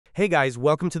Hey guys,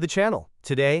 welcome to the channel.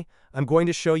 Today, I'm going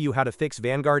to show you how to fix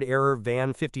Vanguard error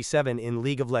VAN57 in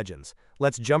League of Legends.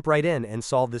 Let's jump right in and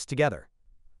solve this together.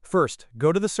 First,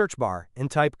 go to the search bar and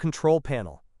type Control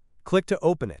Panel. Click to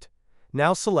open it.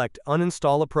 Now select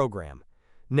Uninstall a program.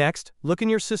 Next, look in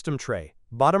your system tray,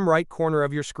 bottom right corner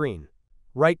of your screen.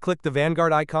 Right-click the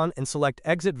Vanguard icon and select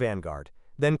Exit Vanguard,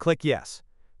 then click Yes.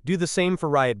 Do the same for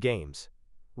Riot Games.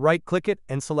 Right-click it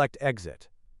and select Exit.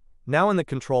 Now in the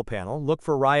control panel, look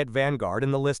for Riot Vanguard in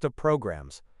the list of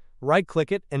programs.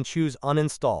 Right-click it and choose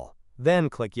Uninstall, then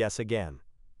click Yes again.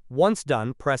 Once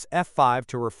done, press F5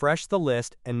 to refresh the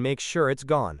list and make sure it's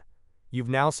gone. You've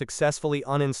now successfully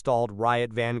uninstalled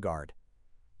Riot Vanguard.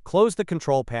 Close the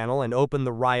control panel and open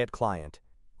the Riot client.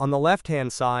 On the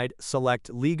left-hand side,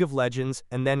 select League of Legends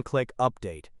and then click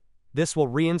Update. This will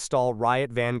reinstall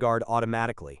Riot Vanguard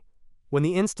automatically. When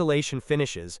the installation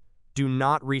finishes, do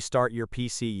not restart your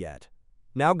PC yet.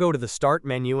 Now go to the Start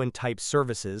menu and type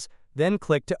Services, then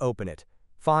click to open it.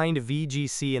 Find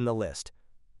VGC in the list.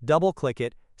 Double-click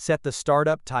it, set the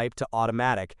startup type to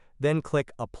Automatic, then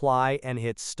click Apply and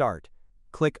hit Start.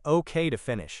 Click OK to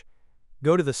finish.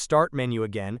 Go to the Start menu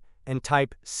again and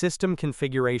type System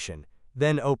Configuration,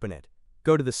 then open it.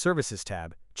 Go to the Services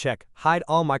tab, check Hide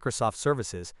All Microsoft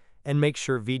Services, and make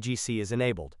sure VGC is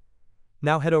enabled.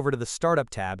 Now head over to the Startup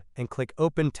tab and click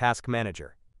Open Task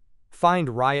Manager. Find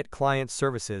Riot Client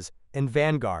Services and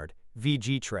Vanguard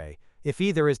VG Tray. If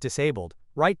either is disabled,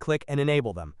 right-click and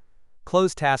enable them.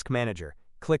 Close Task Manager,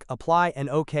 click Apply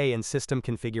and OK in System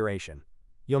Configuration.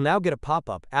 You'll now get a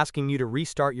pop-up asking you to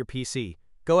restart your PC.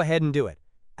 Go ahead and do it.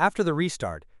 After the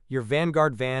restart, your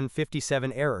Vanguard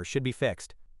VAN57 error should be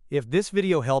fixed. If this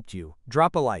video helped you,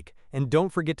 drop a like, and don't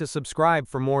forget to subscribe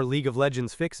for more League of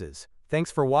Legends fixes. Thanks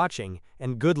for watching,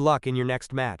 and good luck in your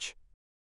next match.